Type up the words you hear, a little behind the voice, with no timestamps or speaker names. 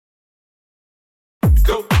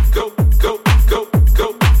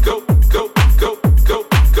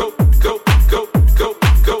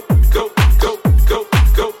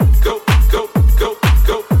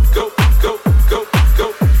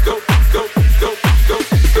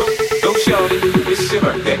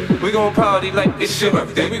It's your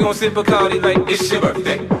birthday. We gon' sip Bacardi like it's your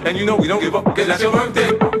birthday. And you know we don't give up, cause that's your birthday.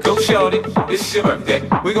 Go shorty, it's your birthday.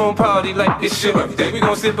 We gon' party like it's your birthday. We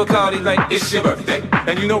gon' sip Bacardi like it's your birthday.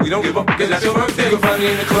 And you know we don't give up, cause that's your birthday. You can find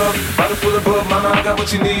me in the club, bottle full of bug. Mama, I got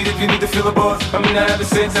what you need if you need to feel a buzz. I'm in the having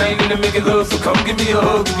sex, I ain't in the making love. So come give me a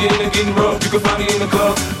hug if you're in the getting rough. You can find me in the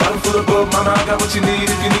club, bottle full of bug. Mama, I got what you need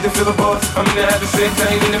if you need to feel a buzz. I'm in the having sex,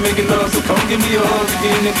 I ain't in the making love. So come give me a hug if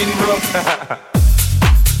you're in the getting rough.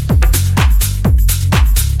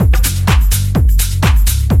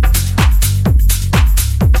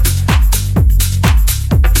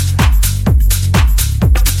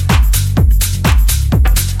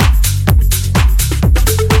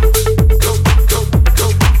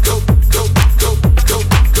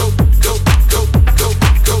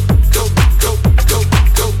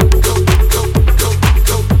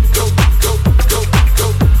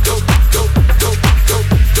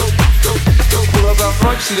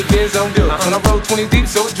 When I roll 20 deep,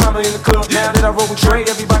 so it's drama in the club. Now that I roll with Trey,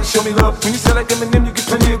 everybody show me love. When you sell like Eminem, you get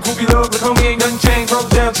plenty of groovy love. Look, homie, ain't nothing changed. Roll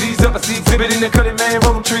down, G's up. I see exhibit in the cutting, man,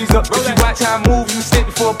 roll them trees up. If you watch how I move, you mistake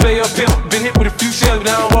before I play up pimp. Been hit with a few shells,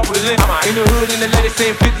 but I don't walk with a limp. In the hood, in the lady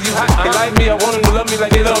saying 50, you hot. They like me, I want them to love me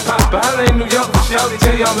like they love pop. But holla in New York, for sure, they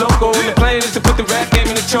tell you I'm loco. And the plan is to put the rap game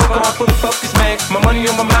in the choke. I'm fully focused, man. My money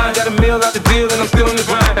on my mind, got a meal out the deal, and I'm still in the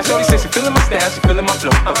grind. Now shorty says she feeling my style, she feeling my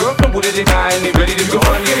flow. My girl from Wooded, they high, and they ready to go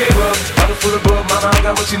on. Yeah, well, bottle full of bug, mama, I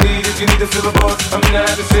got what you need if you need to feel a buzz. I'm in the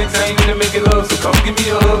having sex, I ain't in the making love. So come give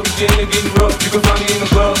me a hug if you're in the getting rough. You can find me in the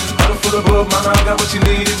club, bottle full of bug, mama, I got what you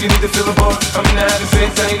need if you need to feel a buzz. I'm in the having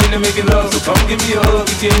sex, I ain't in the making love. So come give me a hug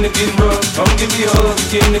if you're in the getting rough. Come give me a hug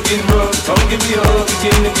if you're in the getting rough. Come give me a hug if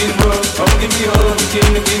you're in the getting rough. Come give me a hug if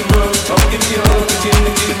you're in the getting rough. Come give me a hug if you're in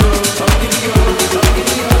the getting rough. Come give me a hug, come give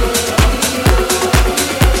me a hug.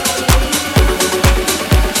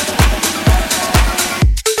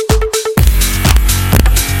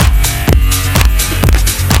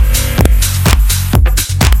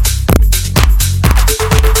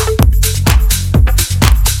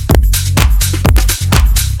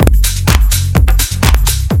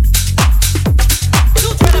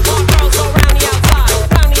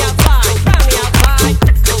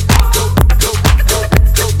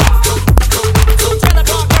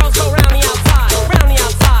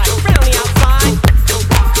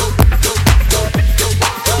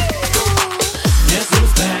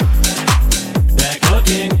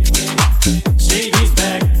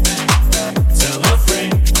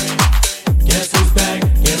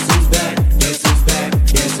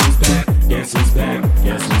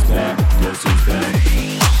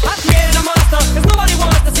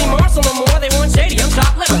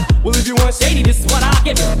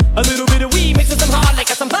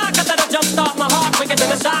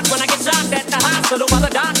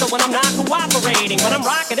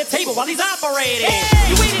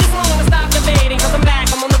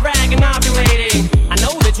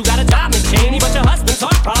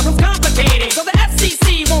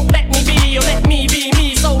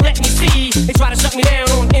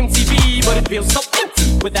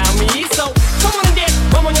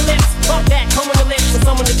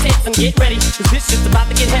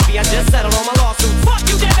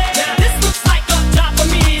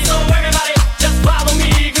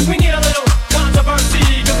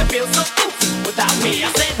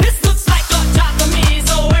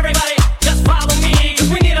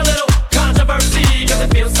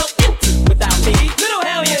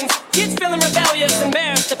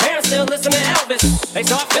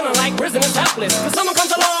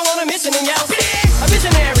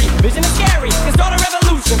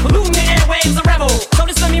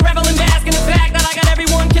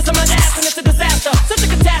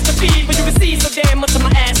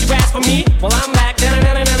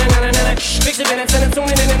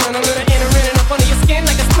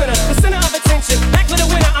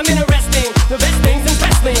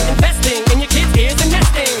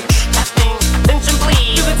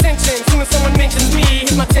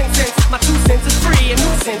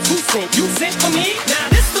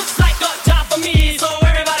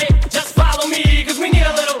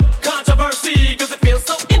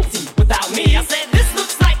 Me, I said this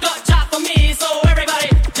looks like a job for me, so everybody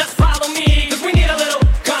just follow me, 'cause we need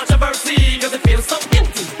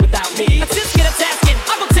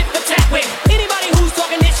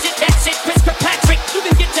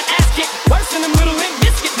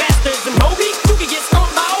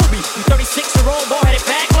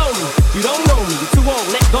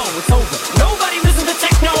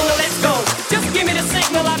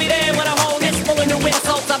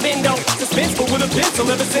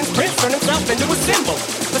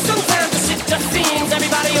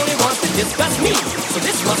disgust me. So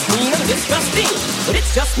this must mean I'm disgusting. But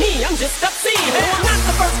it's just me, I'm just obscene. Oh, I'm not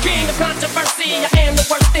the first king of controversy. I am the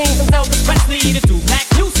worst thing from Elvis Presley to do black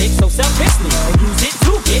music so selfishly and use it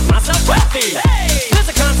to get myself wealthy. Hey, there's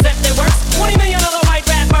a concept that works. 20 million other white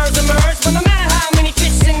rappers emerge, but no matter how many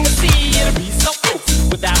fish in the sea, it'll be so empty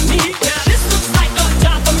without me. Now this looks like a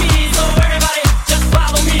job for me, so everybody just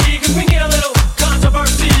follow me, 'cause we need a little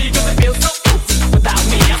controversy, 'cause it feels so empty without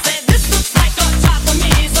me. I said this looks like a job for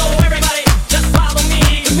me, so everybody just follow me,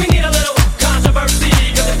 'cause we need a little controversy,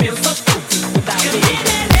 'cause it feels so empty without me.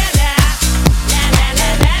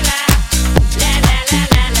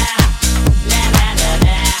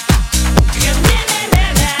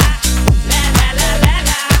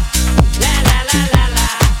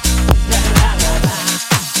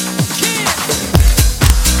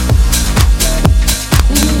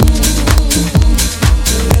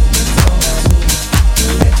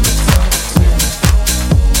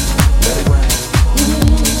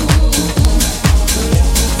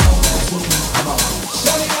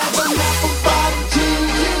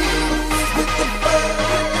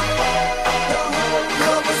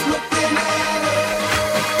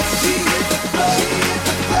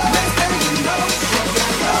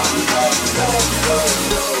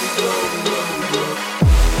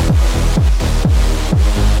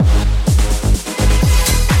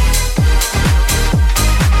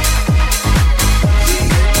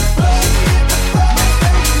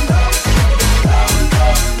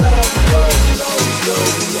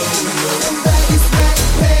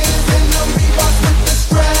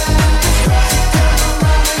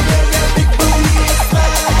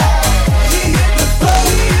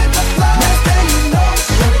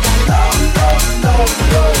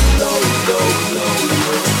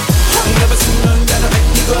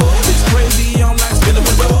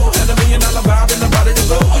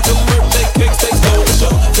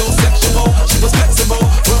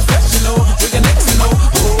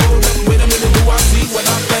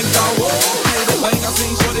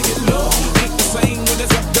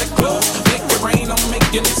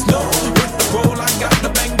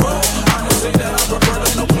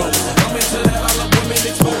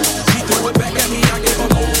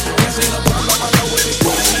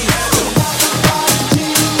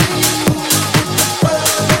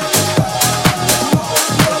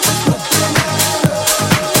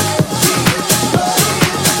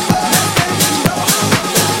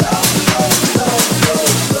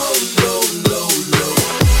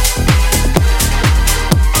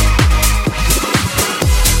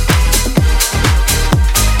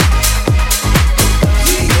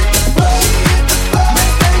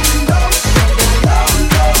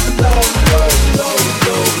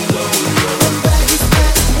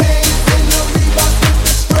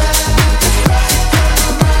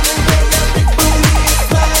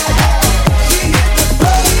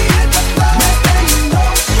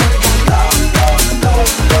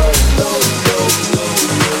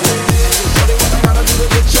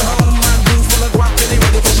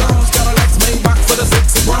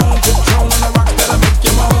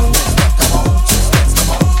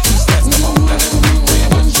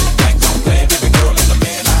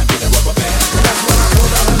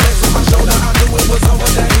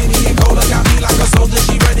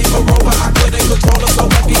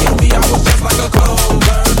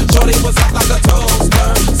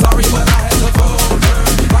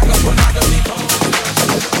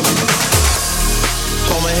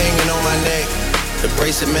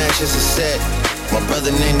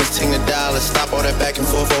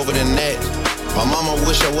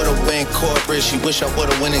 She wish I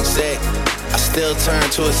would've went exec. I still turn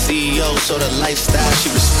to a CEO, so the lifestyle she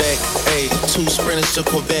respect. Hey, 2 sprinters to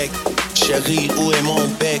Quebec. Chérie, où est mon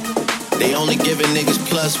bec? They only giving niggas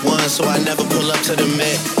 +1, so I never pull up to the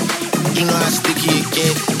Met. You know how sticky it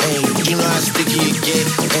get, hey. You know how sticky it get,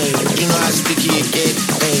 hey. You know how sticky it get,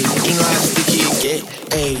 hey. You know how sticky it get,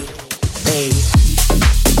 hey, hey.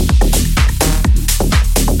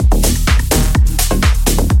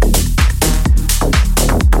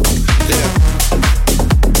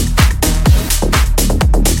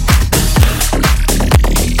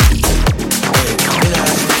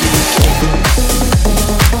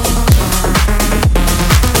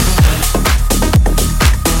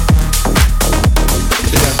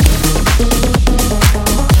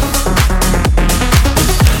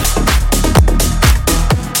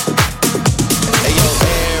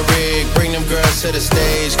 To the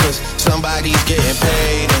stage, cause somebody's getting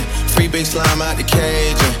paid. And free big slime out the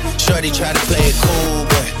cage. And shorty tried to play it cool,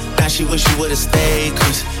 but now she wish she would've stayed.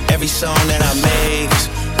 Cause every song that I make is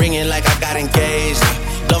ringing like I got engaged.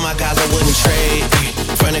 Love my guys, I wouldn't trade.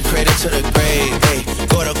 From the cradle to the grave, ayy.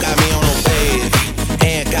 Gordo got me on a wave,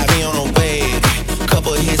 and got me on a wave.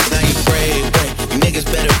 Couple hits, now you brave, ayy. You niggas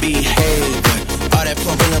better behave, ayy. All that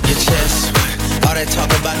pumping up your chest, all that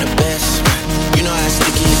talk about the best. You know how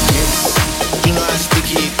sticky it gets. You know how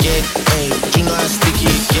sticky it get, ayy. You know how sticky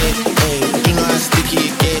it get, ayy. You know how sticky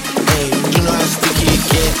it get, ayy. You know how sticky it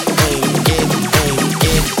get, ayy. Get, ayy,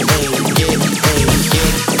 get, ayy, get, ayy,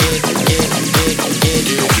 get.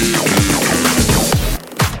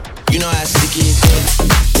 You know how sticky it get.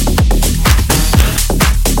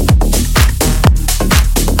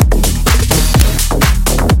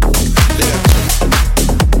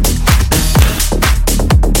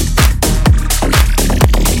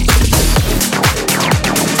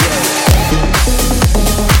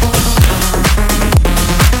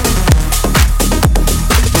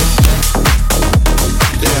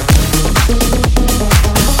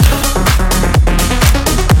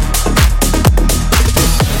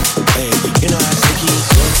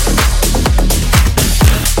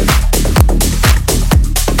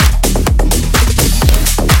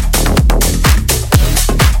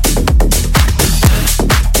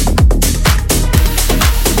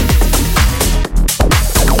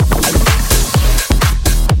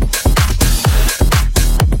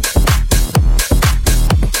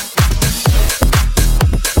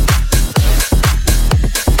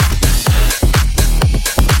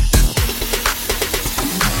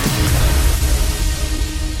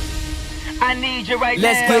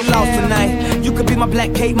 Let's get lost tonight. You could be my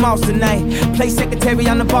black Kate Moss tonight. Play secretary,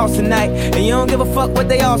 I'm the boss tonight. And you don't give a fuck what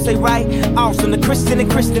they all say, right? Awesome, the Christian and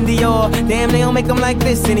Christian Dior. Damn, they don't make them like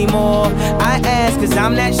this anymore. I ask, cause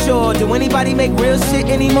I'm not sure. Do anybody make real shit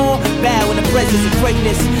anymore? Bad when the presence of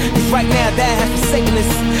greatness. Cause right now, that has forsaken us.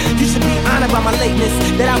 You should be honored by my lateness.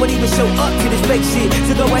 That I would even show up to this fake shit.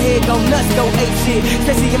 So go ahead, go nuts, go ape shit.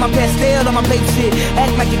 Especially in my pastel on my babe shit.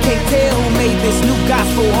 Act like you can't tell who made this new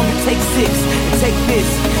gospel. Homie, take 6 and take this.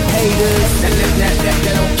 Haters, that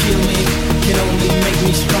don't kill me, can only make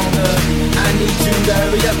me stronger. I need you to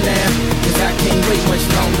hurry up now, cause I can't wait much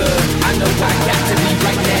longer. I know I got to be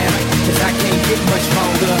right now, cause I can't get much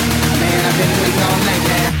longer. Man, I've been waiting all night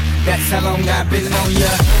now, that's how long I've been on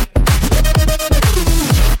ya.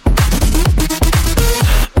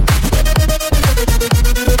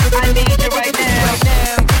 I need you right now.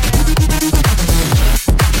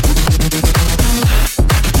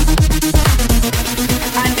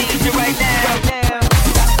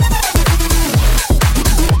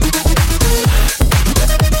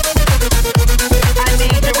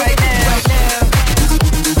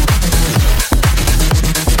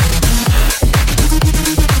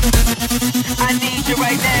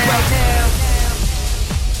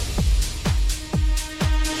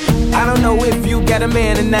 I don't know if you got a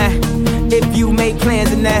man or not, if you made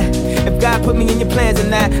plans or not, if God put me in your plans or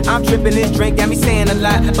not. I'm tripping, this drink got me saying a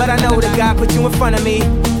lot, but I know that God put you in front of me.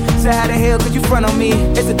 So how the hell could you front on me?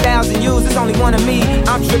 It's 1,000 yous, it's only one of me.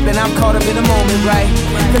 I'm tripping, I'm caught up in the moment, right?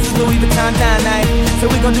 Cause it's Louis Vuitton dine night, so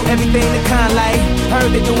we gon' do everything the kind like.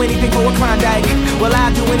 Heard they do anything for a Klondike, well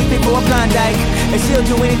I'll do anything for a Klondike. And she'll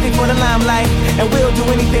do anything for the limelight, and we'll do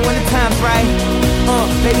anything when the time's right.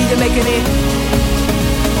 Baby, you're making it.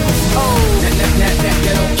 That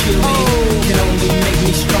don't kill me, can only make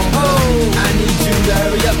me stronger. I need you to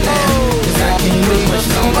hurry up now, cause I can't wait much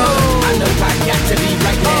longer. I know I got to be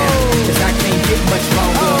right now, cause I can't get much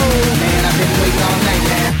longer. Man, I've been waiting all night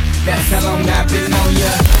now, that's how long I've been on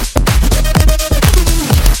ya.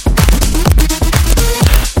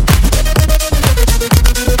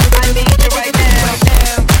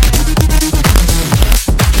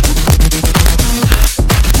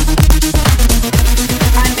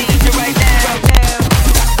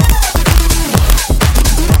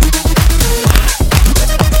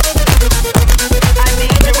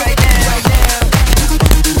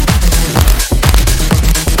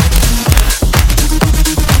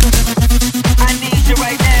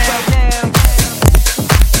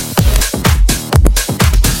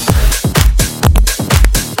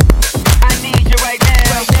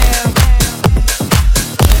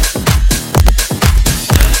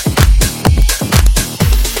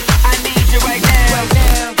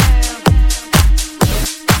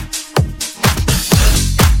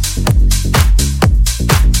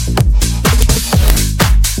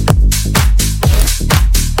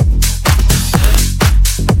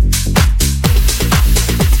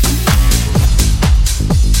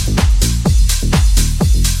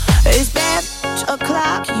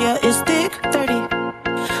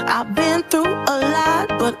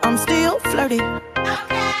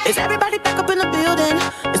 Is everybody back up in the building?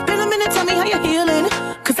 It's been a minute, tell me how you're healing.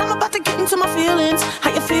 Cause I'm about to get into my feelings.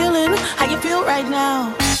 How you feeling? How you feel right now?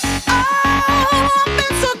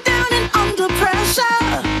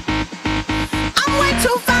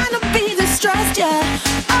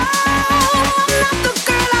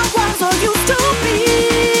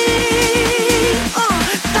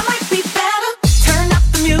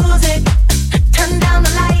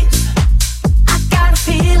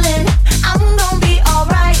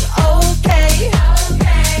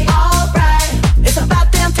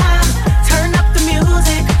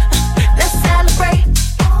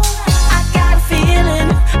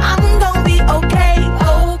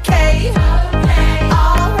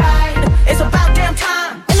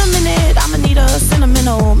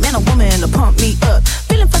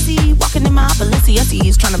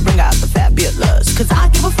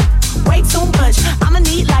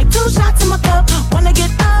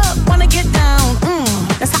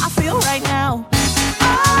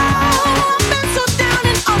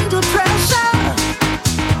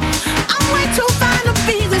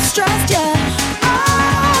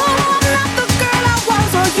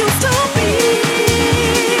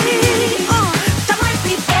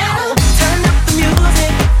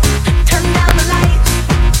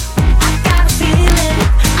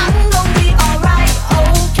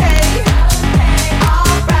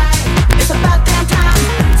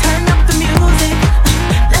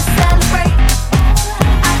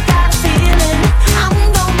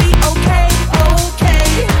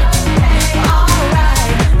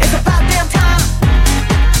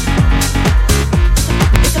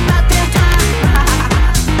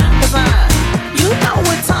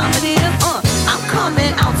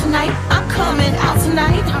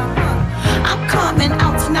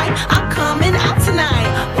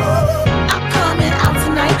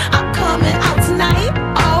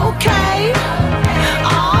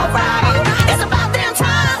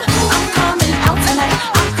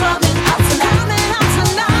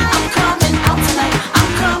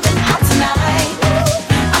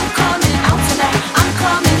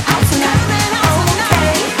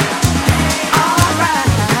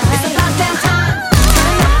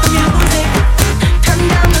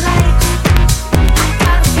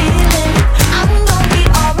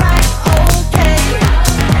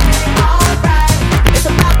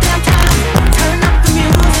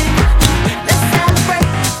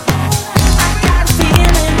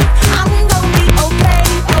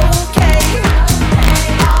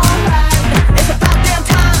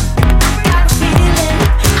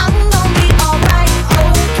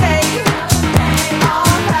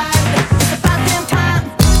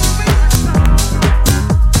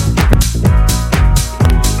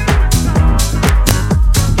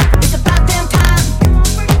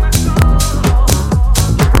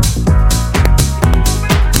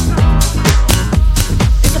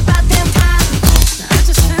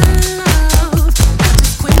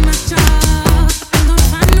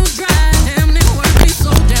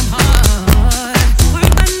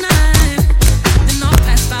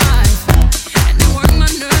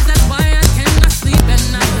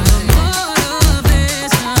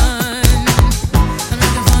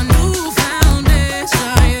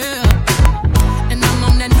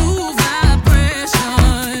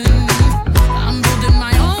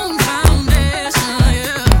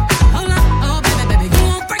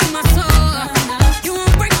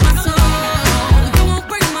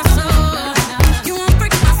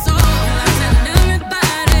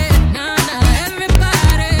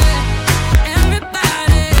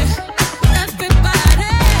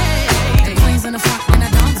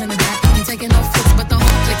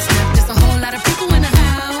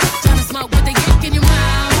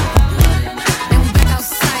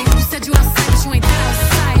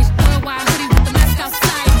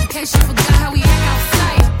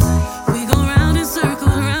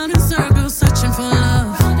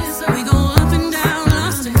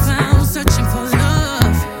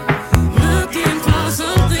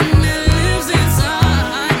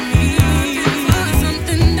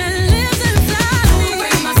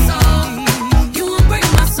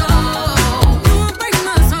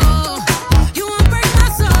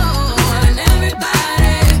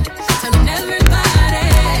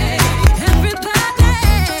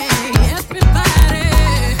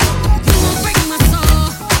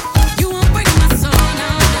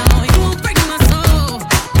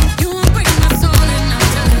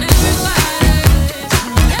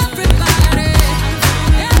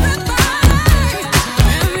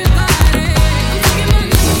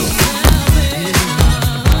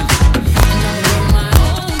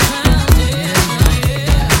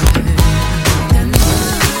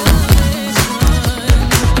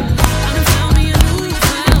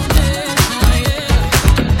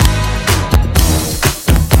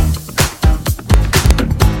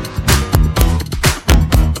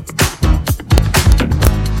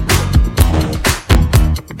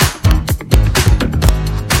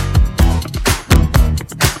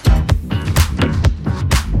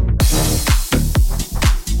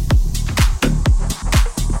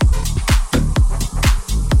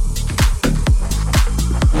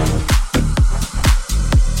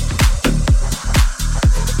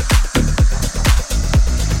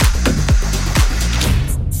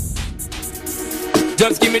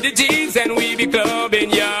 Just give me the G's and we be clubbing,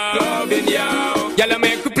 yo. Clubbing, yo. Y'all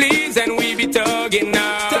make me please and we be tugging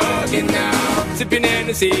now. Tugging now. Sipping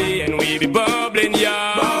Hennessy and we be bubbling, yo.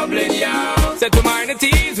 Bubbling, yo. Set to minor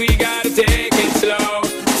T's, we gotta take it slow.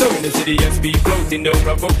 So in the city, yes, be flow. floating, don't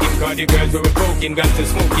provoking. Cause the girls were poking, got to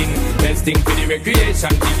smoking. Best thing for the recreation,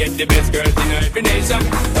 to get the best girls in every nation.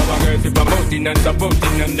 Our girls we promoting and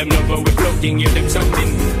supporting, and them love how we floating, hear them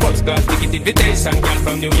shouting. First class ticket invitation, girl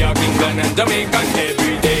from New York, England and Jamaica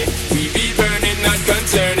every day. We be burning, not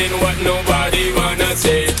concerning what nobody wanna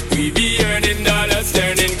say. We be earning dollars,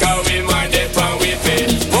 turning, cause we mind it and we pay.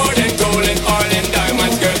 More than gold and oil and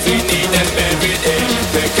diamonds, girls, we need them every day.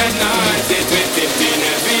 Recognize it with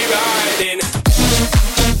 15 as we riding.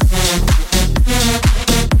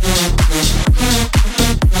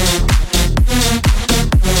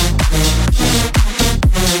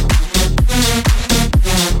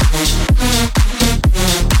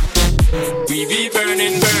 We be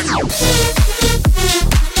burning,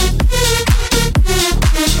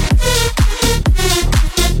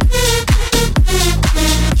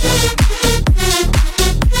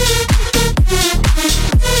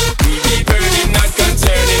 not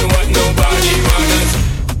concerning what nobody wants.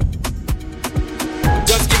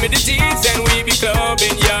 Just give me the G's and we be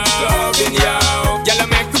clubbing, yo. Y'all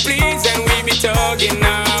make me please and we be tugging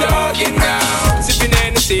now. Sipping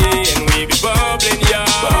Hennessy and we be bubbling, yo.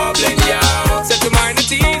 Set to mind the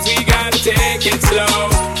teams, we gotta take it slow.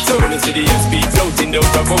 So the city is speed floating, don't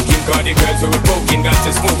provoking. Cause the girls were poking, got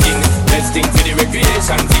to smoking. Best thing for the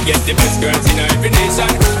recreation, to get the best girls in every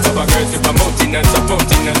nation. Our girls we promoting and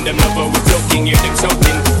supporting, and them love how we floating, hear them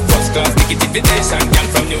shouting. First class ticket invitation, girl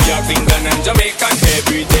from New York, England and Jamaica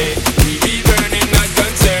every day. We be burning, not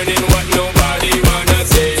concerning what nobody wanna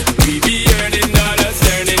say. We be earning dollars,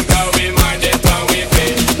 turning, cause we mind it and we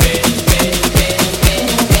pay.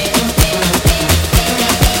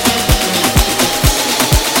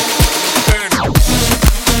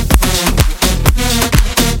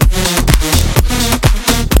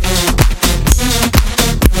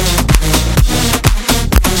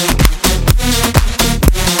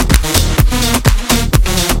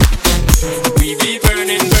 We be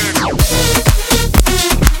burning.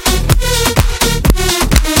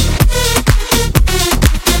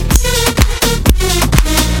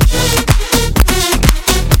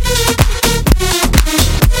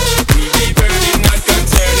 We be burning, not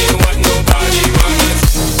concerning what nobody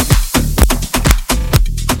wants.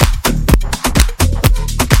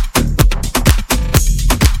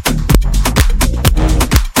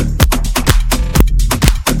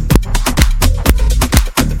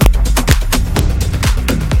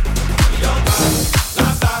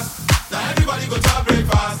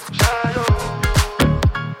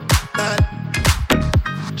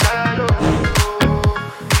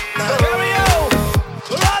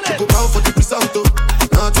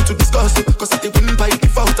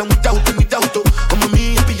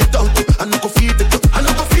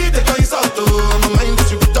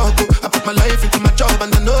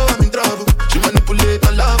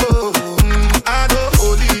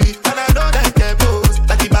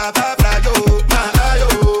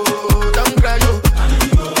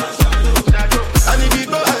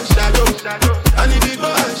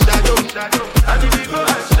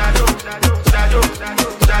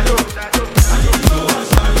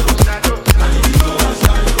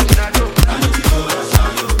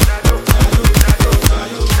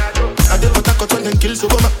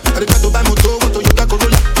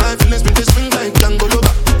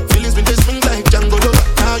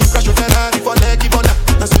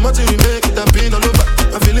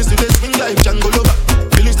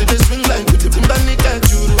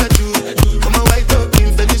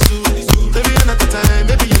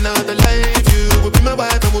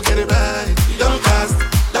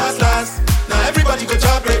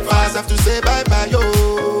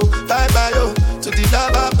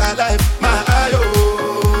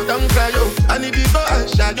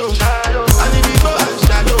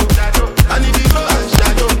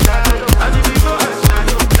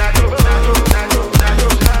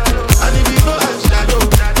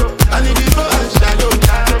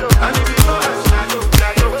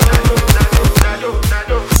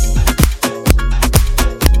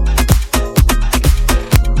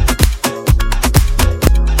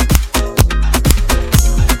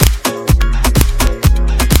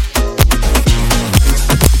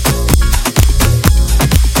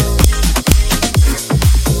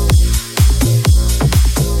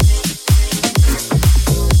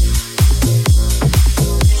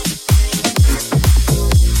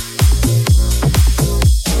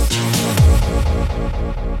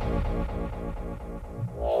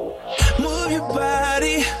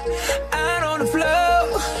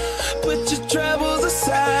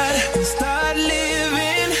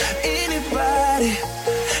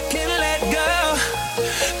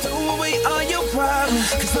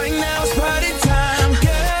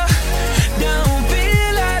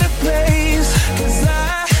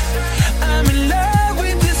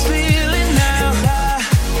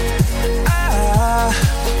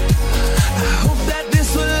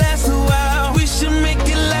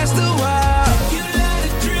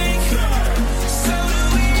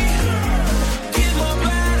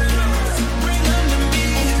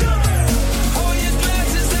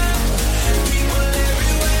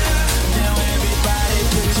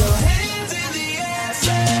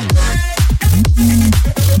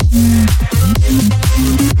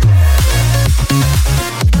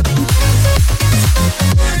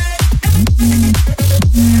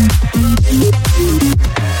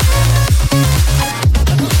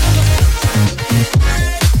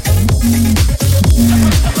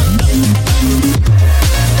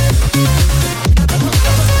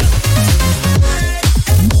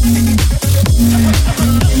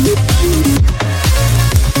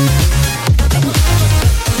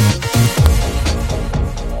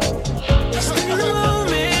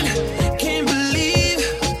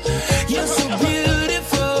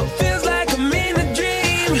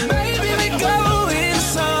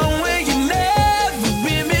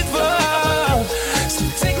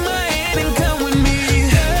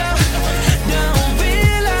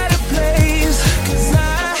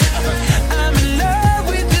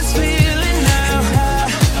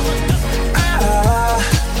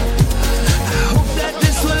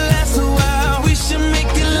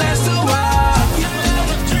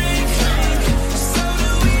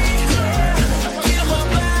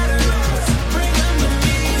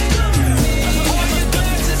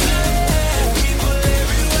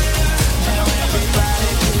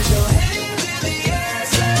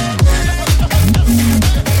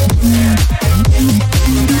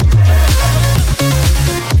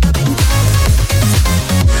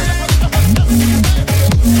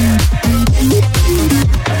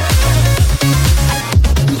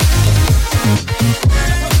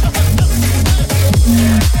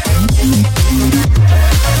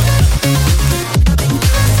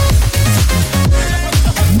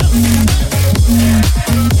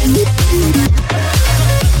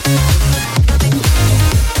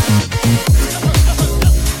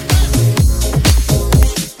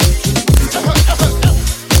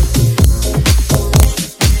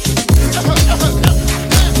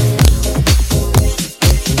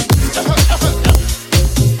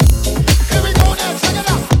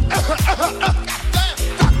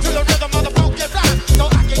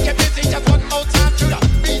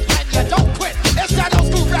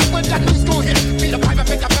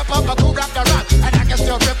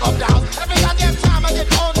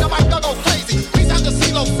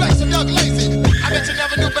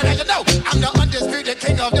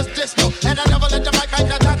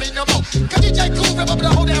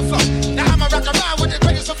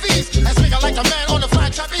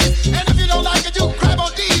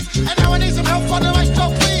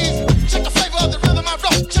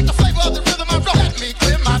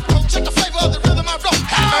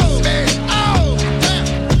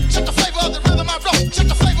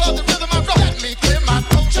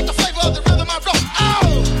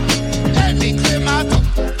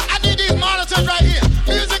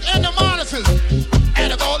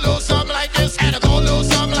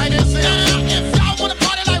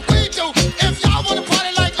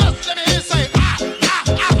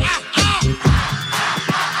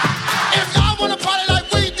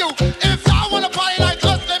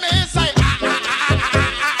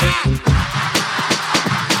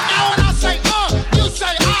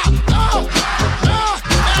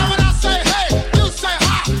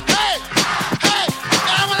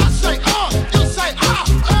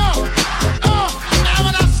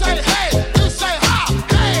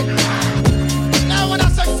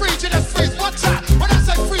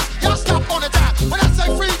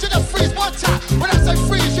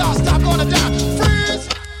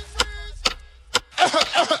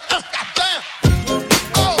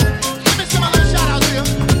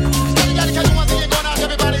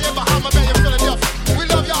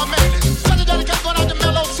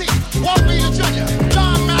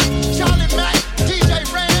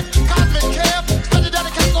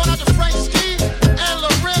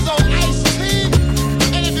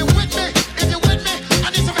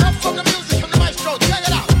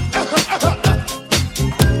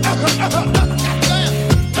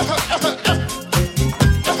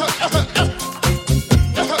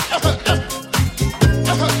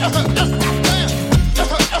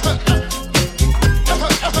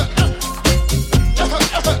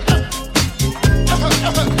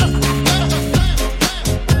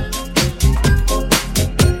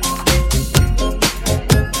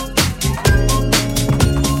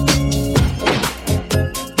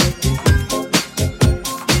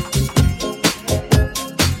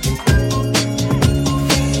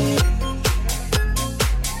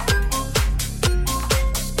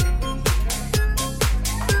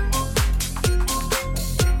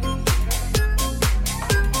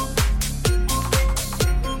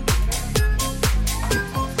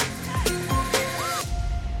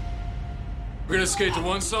 gonna skate to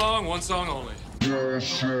one song only. So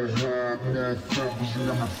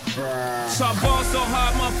I ball so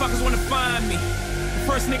hard, motherfuckers wanna find me.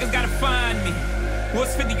 First niggas gotta find me.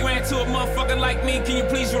 What's 50 grand to a motherfucker like me? Can you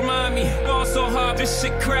please remind me? Ball so hard, this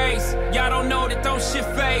shit crazy. Y'all don't know that don't shit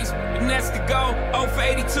phase. And that's to go 0 for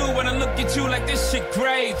 82 when I look at you like this shit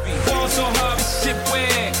gravy. Ball so hard, this shit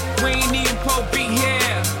weird. We ain't even Pope be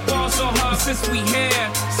here. Ball so hard since we here.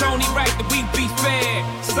 It's only right that we be fair.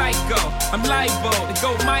 Psycho, I'm liable to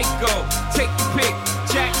go Michael. Take the pick.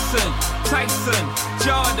 Jackson, Tyson,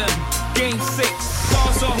 Jordan, game 6.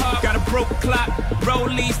 Ball so hard, got a broke clock.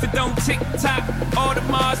 Rollies that don't tick tock. All the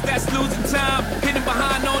Mars that's losing time. Hidden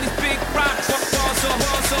behind all these big rocks. Ball so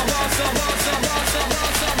hard, so hard, so hard, so hard, so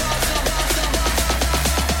hard, so hard, so hard, so hard.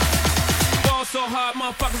 Ball so hard,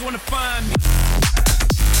 motherfuckers wanna find me.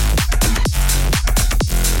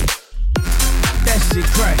 That shit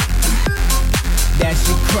crack. That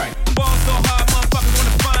shit crack. Ball so hard, motherfuckers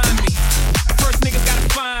wanna find me. First niggas gotta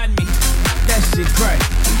find me. That shit crack.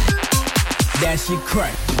 That shit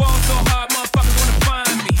crack. Ball so hard, motherfuckers wanna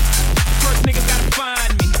find me. First niggas gotta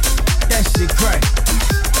find me. That shit crack.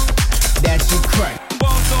 That shit crack.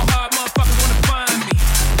 Ball so hard, motherfuckers wanna find me.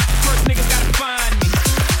 First niggas gotta find me.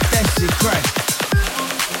 That shit crack.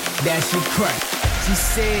 That shit crack. She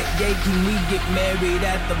said, yeah, can we get married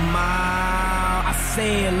at the mall? I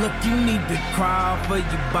said, look, you need to crawl for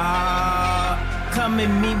your bar. Come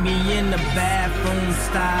and meet me in the bathroom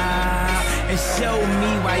style and show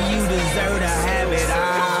me why you deserve to have it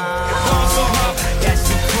all. That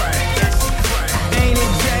shit crack. Ain't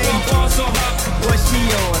it Jay? What she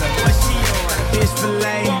order? Fish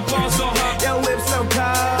fillet. Your whip so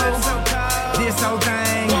cold. This whole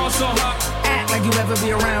thing. Act like you ever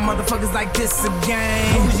be around motherfuckers like this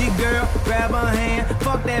again. Who's your girl? Grab her hand.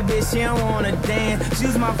 Fuck that bitch, she don't wanna dance.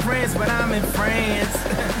 She's my friends, but I'm in France.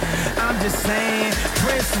 I'm just saying,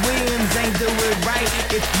 Prince Williams ain't do it right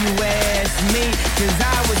if you ask me. Cause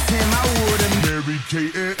I was him, I would've married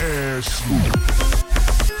Kate and Ashley.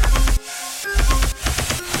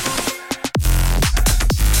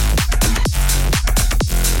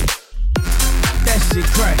 That shit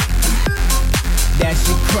crack. That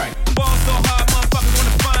shit crack. Ball so hard, motherfuckers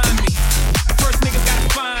wanna find me. First niggas gotta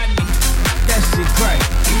find me. That shit crack.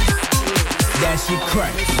 That shit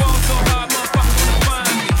crack. Ball so hard, motherfuckers wanna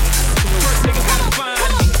find me. First niggas gotta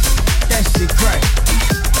find me. That shit crack.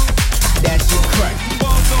 That shit crack.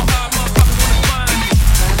 Ball so hard, motherfuckers wanna find me.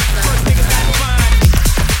 First niggas gotta find me.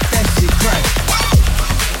 That shit crack.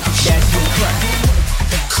 That shit crack.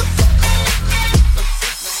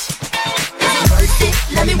 Work it,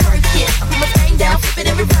 let me work it. I put my thing down, flip it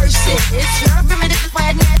and reverse it. It's your primitive, it's why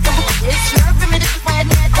I need to. It's your primitive, it's why I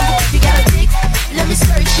need to. You got a dick, let me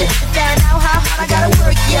search it. Find out how hard I gotta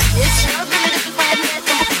work, yeah. It's your primitive, it's why I need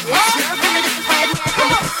to. It's your primitive, it's why I need to.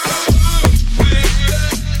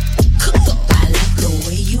 I like the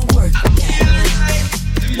way you work that.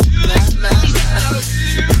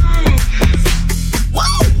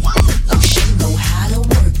 Oh, she know how to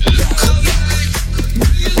work that.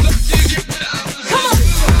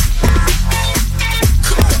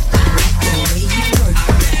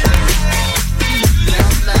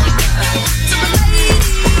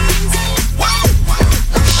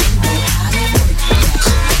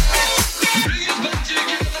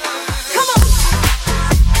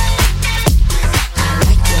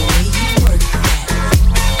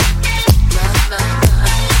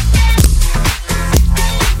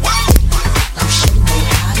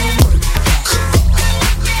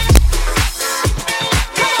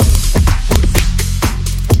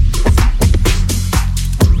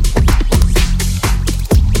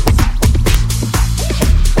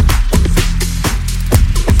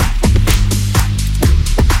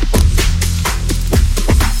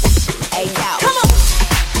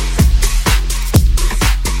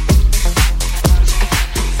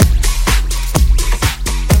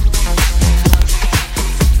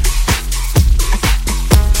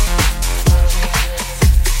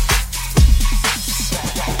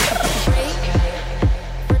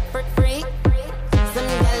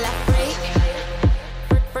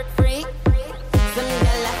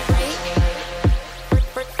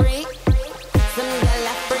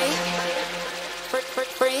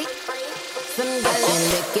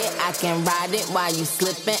 While you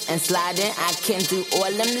slipping and sliding, I can do all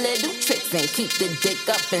them little tricks and keep the dick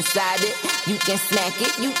up inside it. You can smack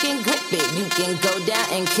it, you can grip it, you can go down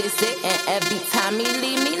and kiss it. And every time he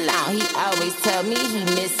leave me alone, he always tell me he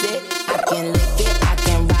miss it. I can lick it, I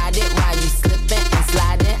can ride it while you slipping and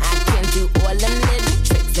sliding. I can do all them little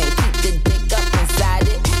tricks and keep the dick up inside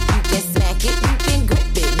it. You can smack it, you can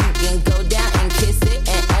grip it, you can go down and kiss it.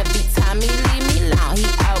 And every time he leave me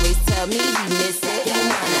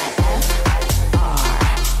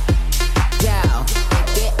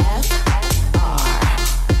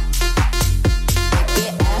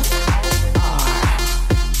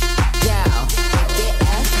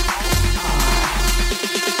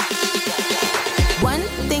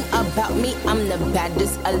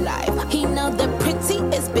know the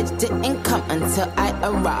prettiest bitch didn't come until I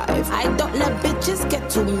arrive. I don't let bitches get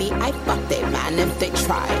to me, I fuck they man if they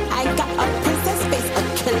try. I got a princess face, a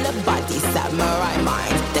killer body, samurai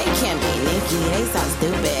mind. They can't be Nikki, they sound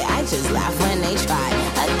stupid, I just laugh when they try.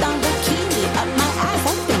 A thong bikini up my ass,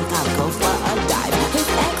 I think I'll go for a dive. His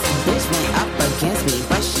ex-bitch went up against me,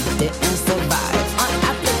 but she didn't survive. On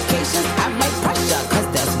applications, I write pressure, cause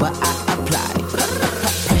that's what I apply.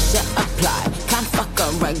 Pressure apply, can't fuck a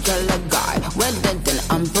regular guy. Wetter than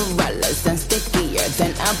umbrellas and stickier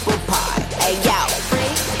than apple pie. Hey yo,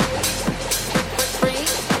 free, free,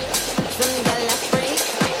 some gala free,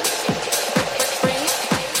 free,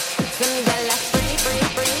 some gala free, free,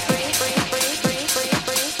 free, free, free, free, free,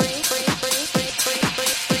 free, free, free,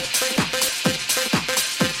 free,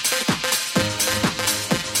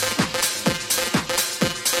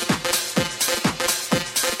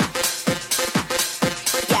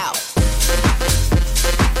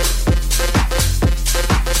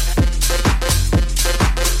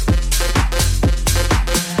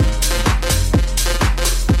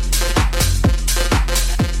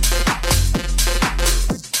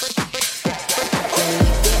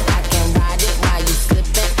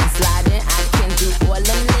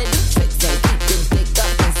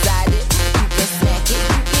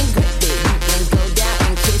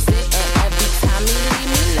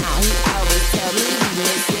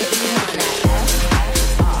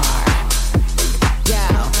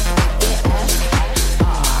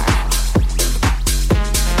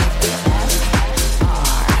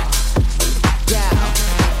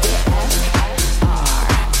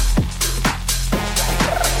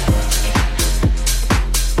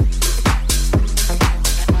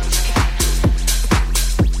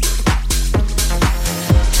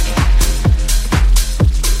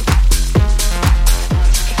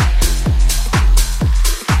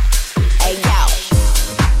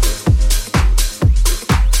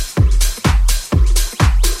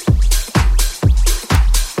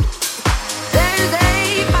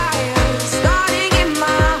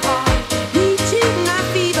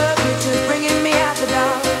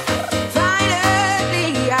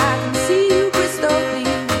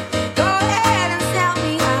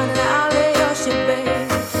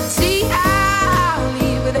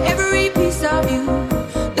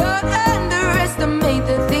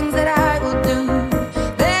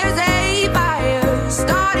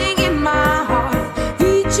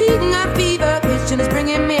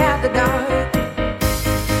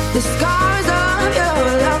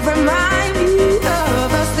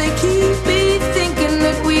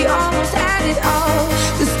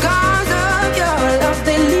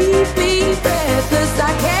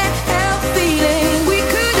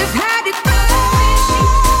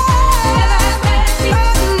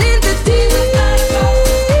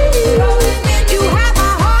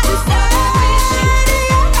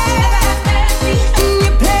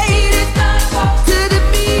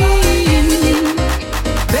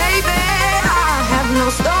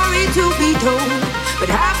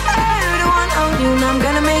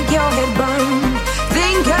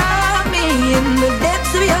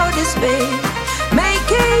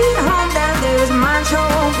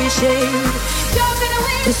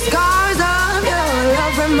 The scars of your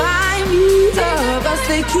love remind me of us.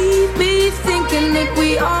 They keep me thinking that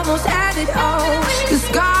we almost had it all. The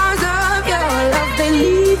scars of your love, they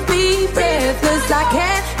leave me breathless. I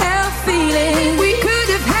can't help feeling we could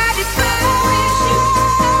have had it both.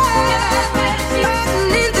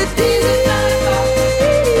 Floating in the deep,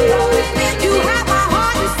 you have my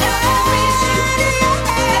heart inside,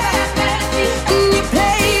 and you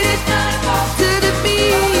played it to the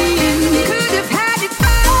beat. Could have had it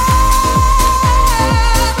both.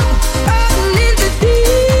 Floating in the deep,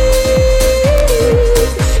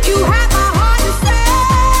 you have my heart inside,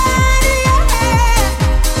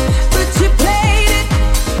 but you played it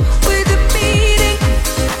with the beat.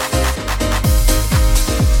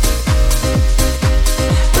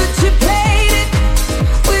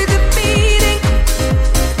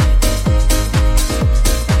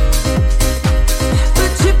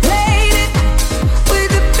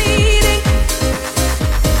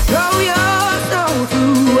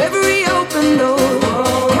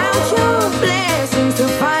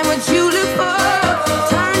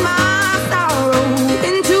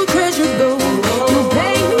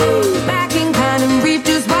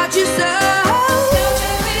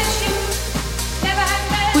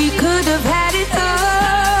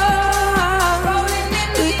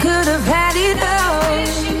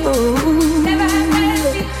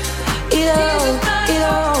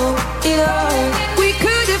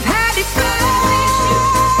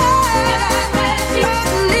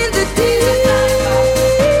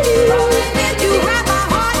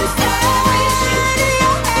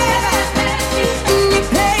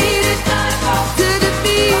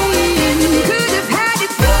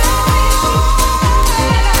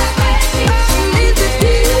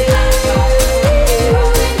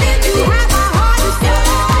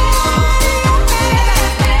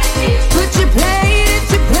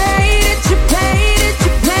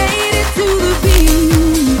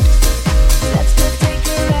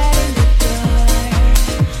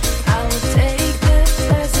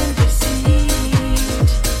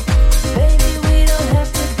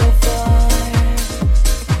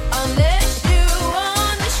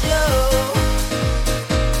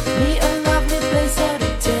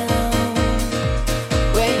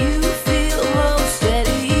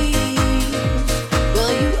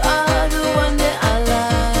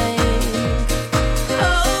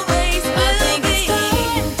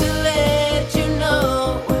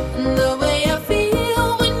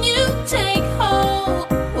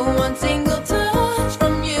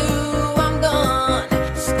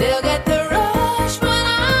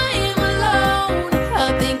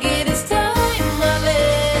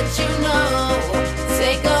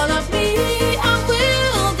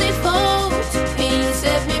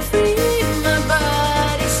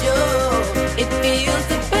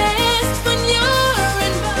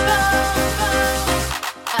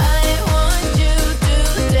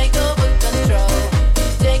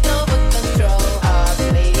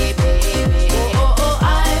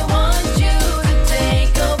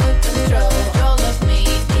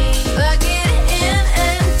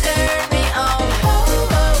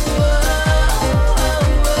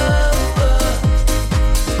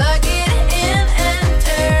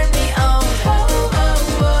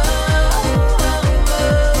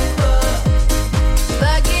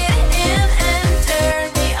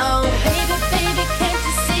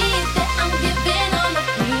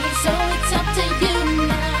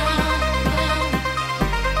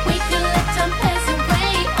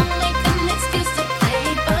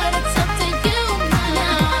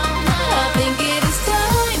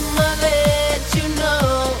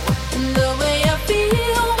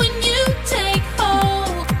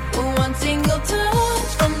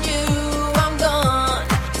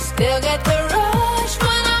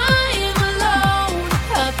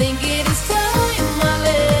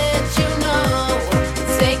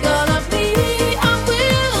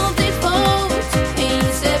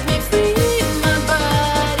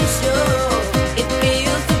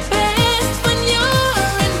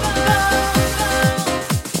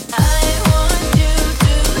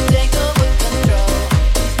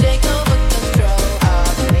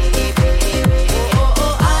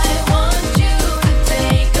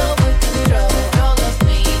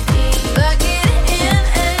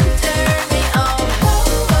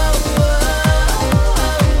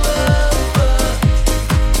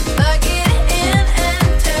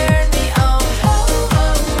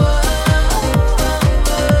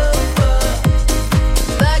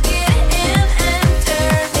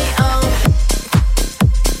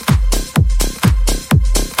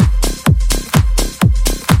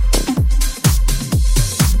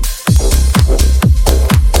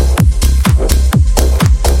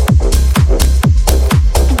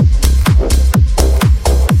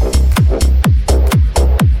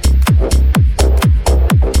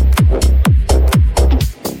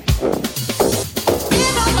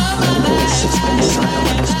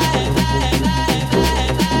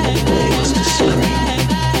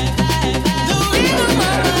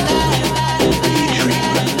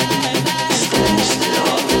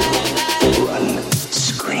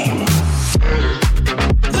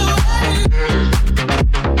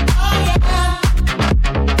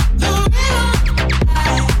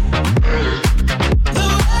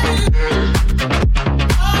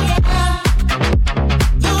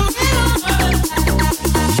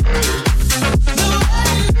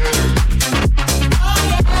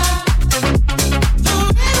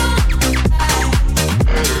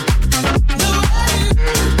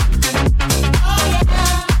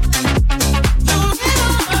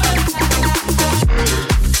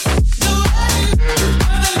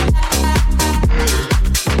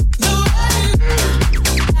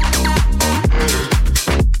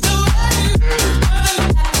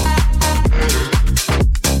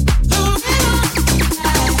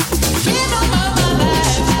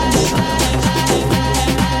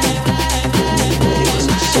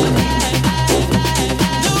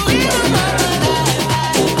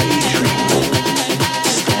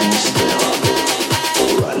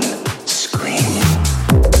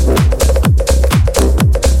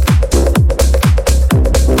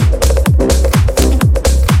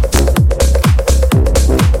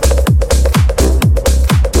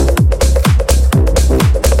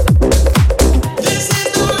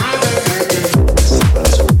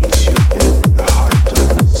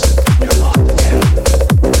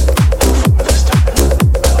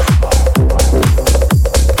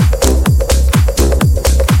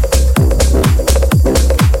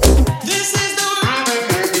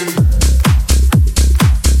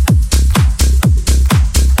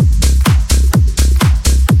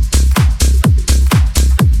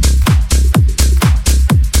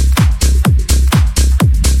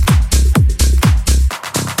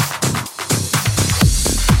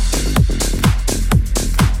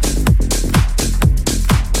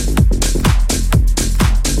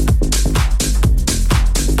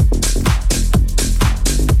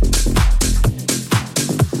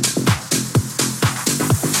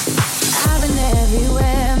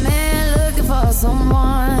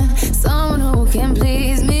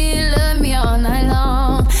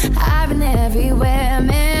 everywhere,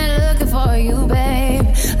 man, looking for you, babe.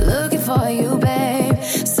 Looking for you, babe.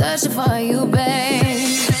 Searching for you,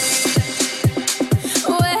 babe.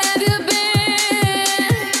 Where have you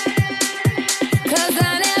been? 'Cause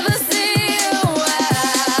I never see you.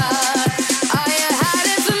 Are you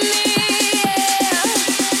hiding from me?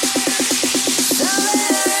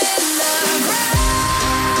 Somewhere in the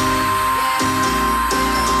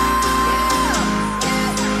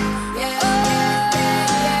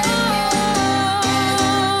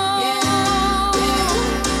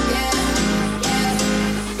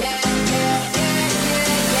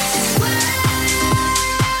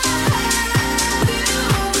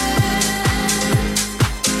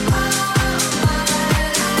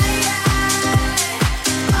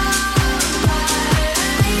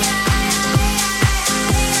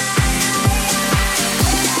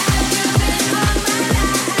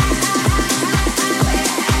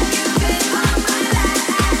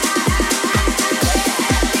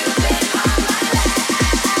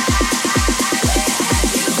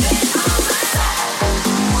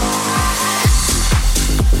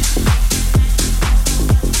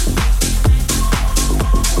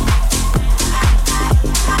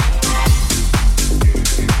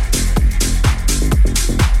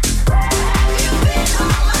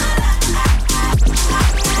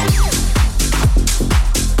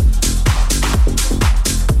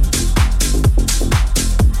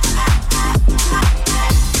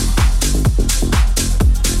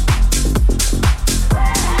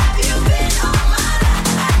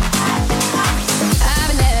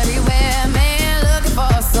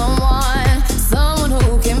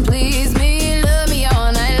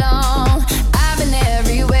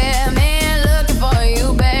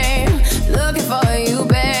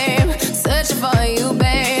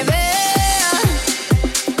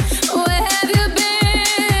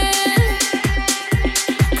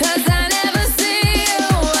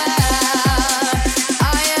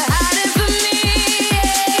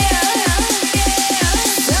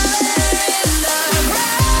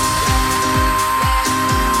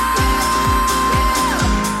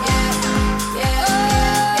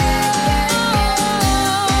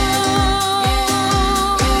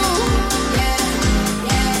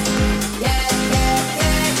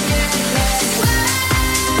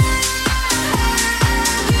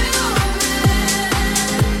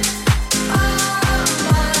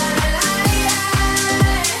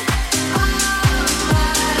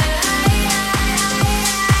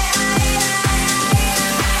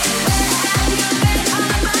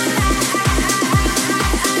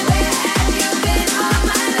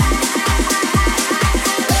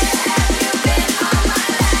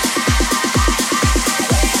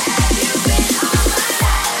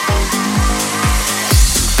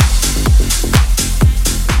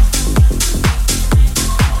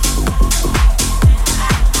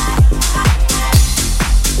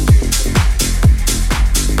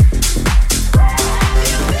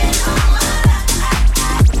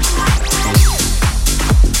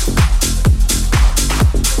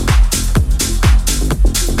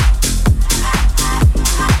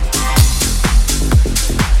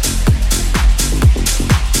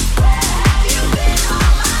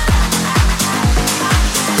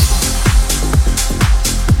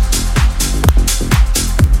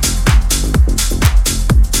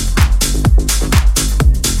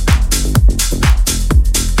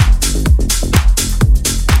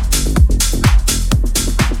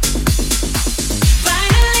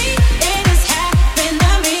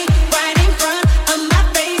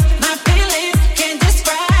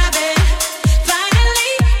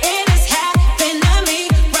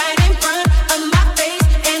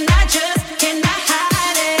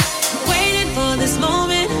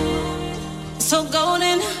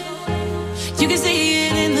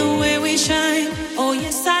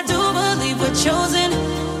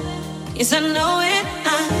Yes, I know it.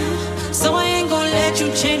 So I ain't gonna let you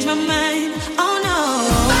change my mind. Oh no.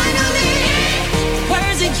 Finally,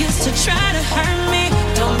 words that used to try to hurt me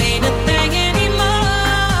don't mean a thing anymore.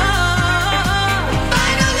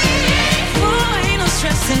 Finally, ooh, ain't no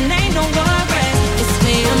stress and ain't no worries. It's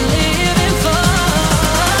me I'm living for.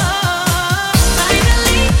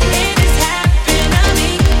 Finally, it has happened to me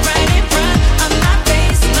right in front of my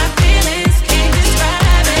face. My feelings can't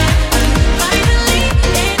describe it. Finally,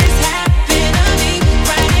 it has happened to me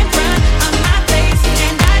right in front of my face,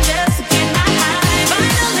 and I just cannot hide.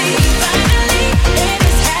 Finally, it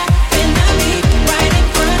has happened to me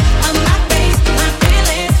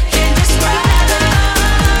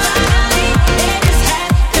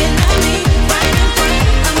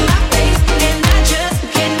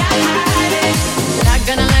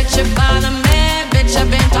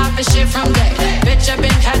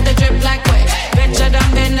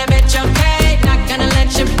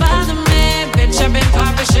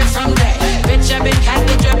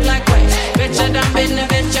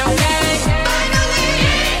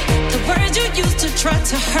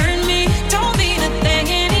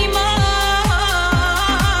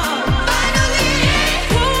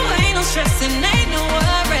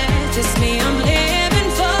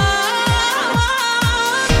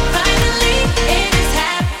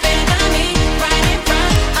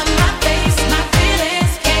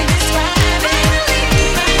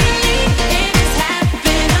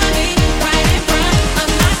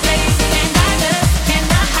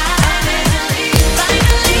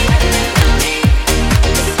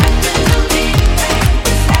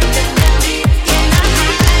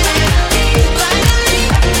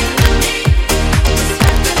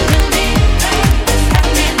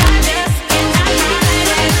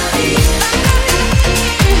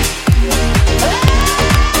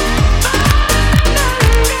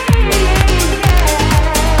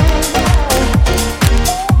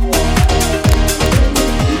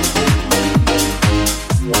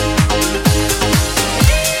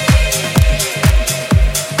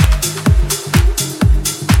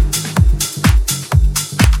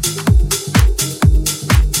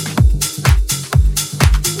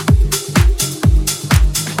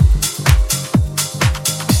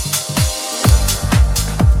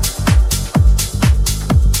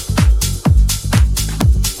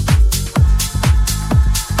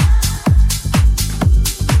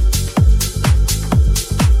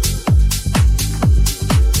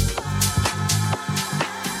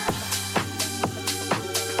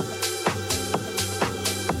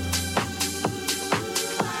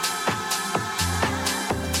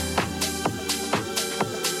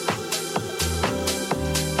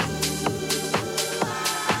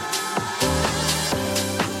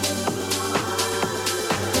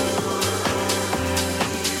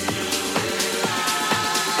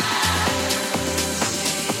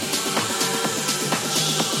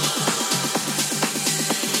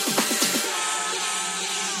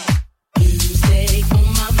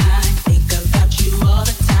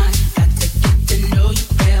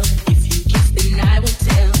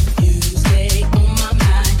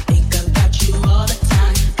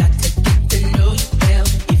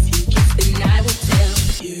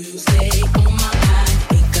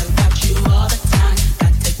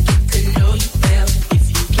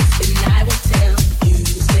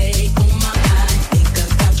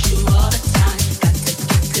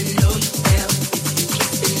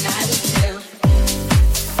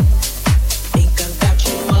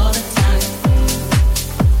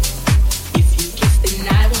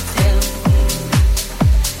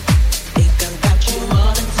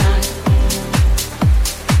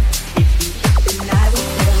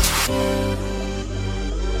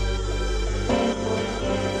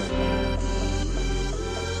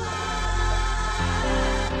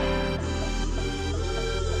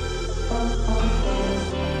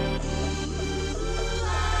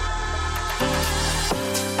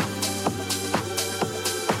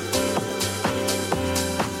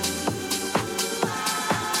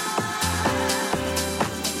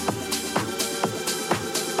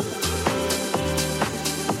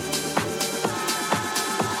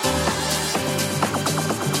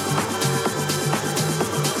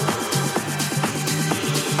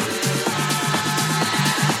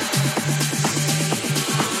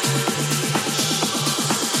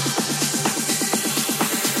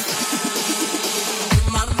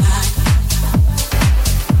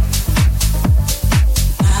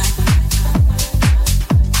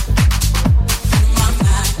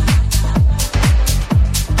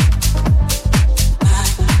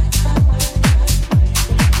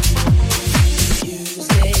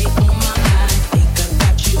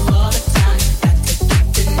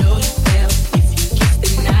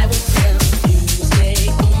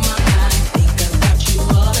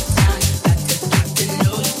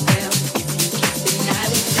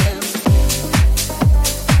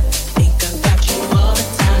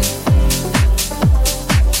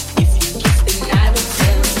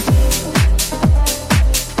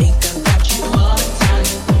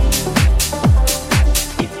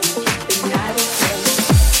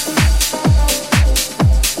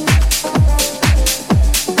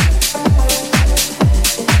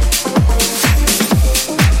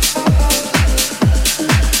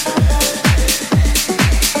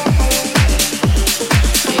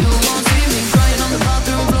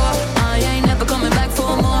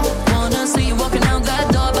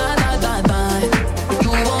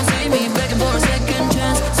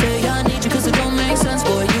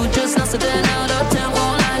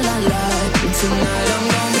Tonight I'm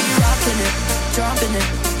gonna be rocking it, dropping it.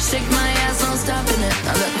 Shake my ass, I'm stopping it.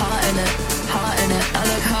 I look hot in it, hot in it. I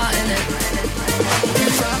look hot in it.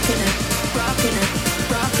 Rocking it, rocking it,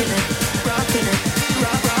 rocking it, rocking it.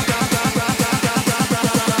 Rock, rock, rock, rock, rock, rock, rock, rock,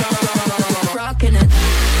 rock, rock, rocking it.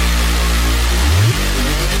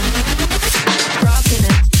 Rocking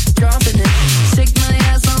it, dropping it. Shake my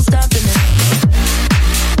ass, I'm stopping it.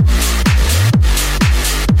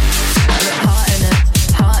 I look hot in it,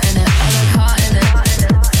 hot in it. I look hot in it.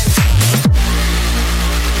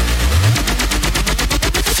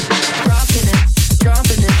 Rocking it,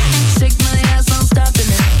 dropping it. Shake my ass, I'm stopping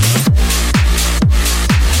it.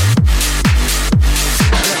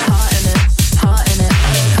 I look hot in it, hot in it. I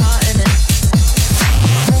look hot in it.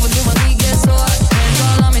 Moving through my beat gets hot. Hands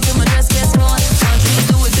all on me till my dress gets torn. Want you to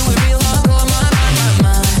do it real hardcore. My.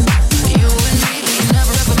 You and me, we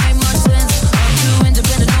never ever made much sense. I'm too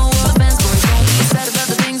independent, no offense. Boys, don't be sad about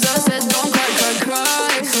the things I said. Don't cry, cry,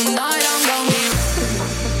 cry. Tonight I'm gonna be.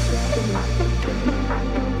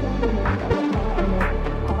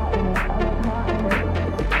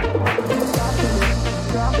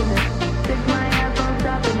 Dropping it, stick my ass on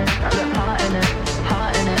stopping it. I look hot in it,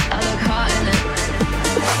 hot in it. I look hot in it.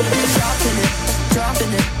 Dropping it,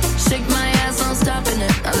 dropping it. Shake my ass on stopping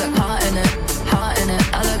it. I look hot in it, hot in it.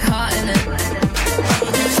 I look hot in it.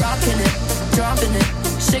 Rocking it, dropping it.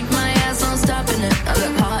 Shake my ass on stopping it. I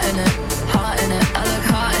look hot in it, hot in it. I look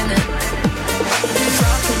hot in it.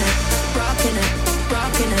 Rocking it, rocking it,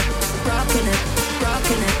 rocking it, rocking it,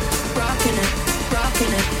 rocking it, rocking it,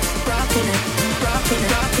 rocking it, rocking it, rocking it, rocking it,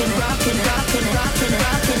 rocking it, rocking it, rocking it, rocking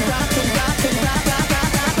it, rocking it, rocking it,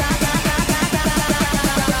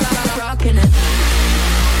 rocking it.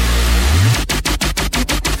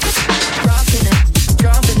 Rocking it,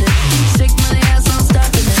 dropping it. Shake my ass, I'm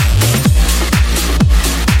stopping it.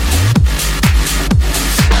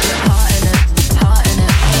 I look hot in it, hot in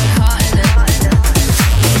it. I look hot in it.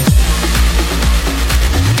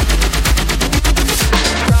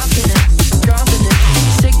 Rocking it, dropping it.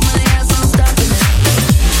 Shake my ass, I'm stopping it.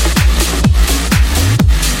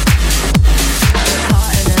 I look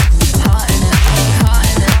hot in it, hot in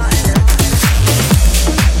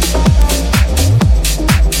it. I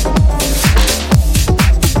look hot in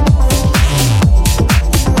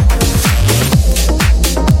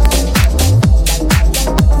it.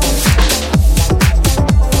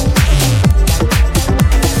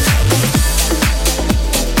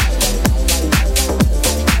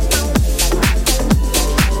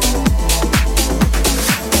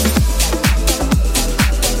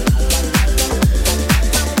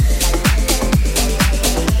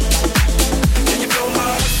 Can you blow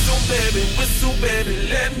my whistle, baby,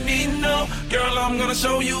 let me know. Girl, I'm gonna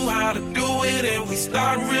show you how to do it, and we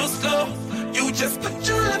start real slow. You just put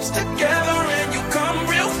your lips together and you come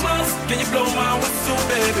real close. Can you blow my whistle,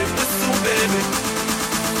 baby,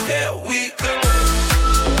 here we go.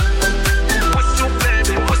 Whistle,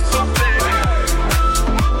 baby, whistle, baby.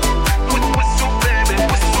 Whistle, baby,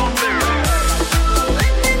 whistle, baby.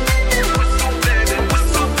 Whistle, baby,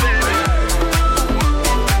 whistle, baby.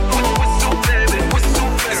 Whistle, baby, whistle,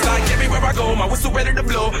 baby. It's like everywhere I go, my whistle ready to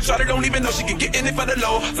blow. Shawty don't even know she can get in it for the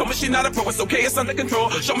low. Told me she not a pro, it's okay, it's under control.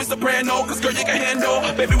 Show me soprano, cause girl you can handle.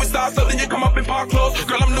 Baby we start so then you come up in park clothes.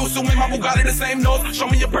 Girl I'm new, so me my Bugatti the same nose. Show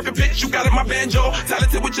me your perfect pitch, you got it my banjo.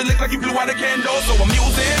 Talented with your lick like you blew out a candle. So I'm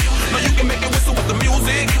using, know you can make it whistle with the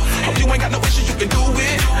music. Hope you ain't got no issue, you can do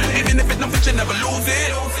it. Even if it don't fit, you never lose it.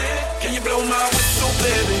 Can you blow my whistle,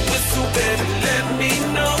 baby, let me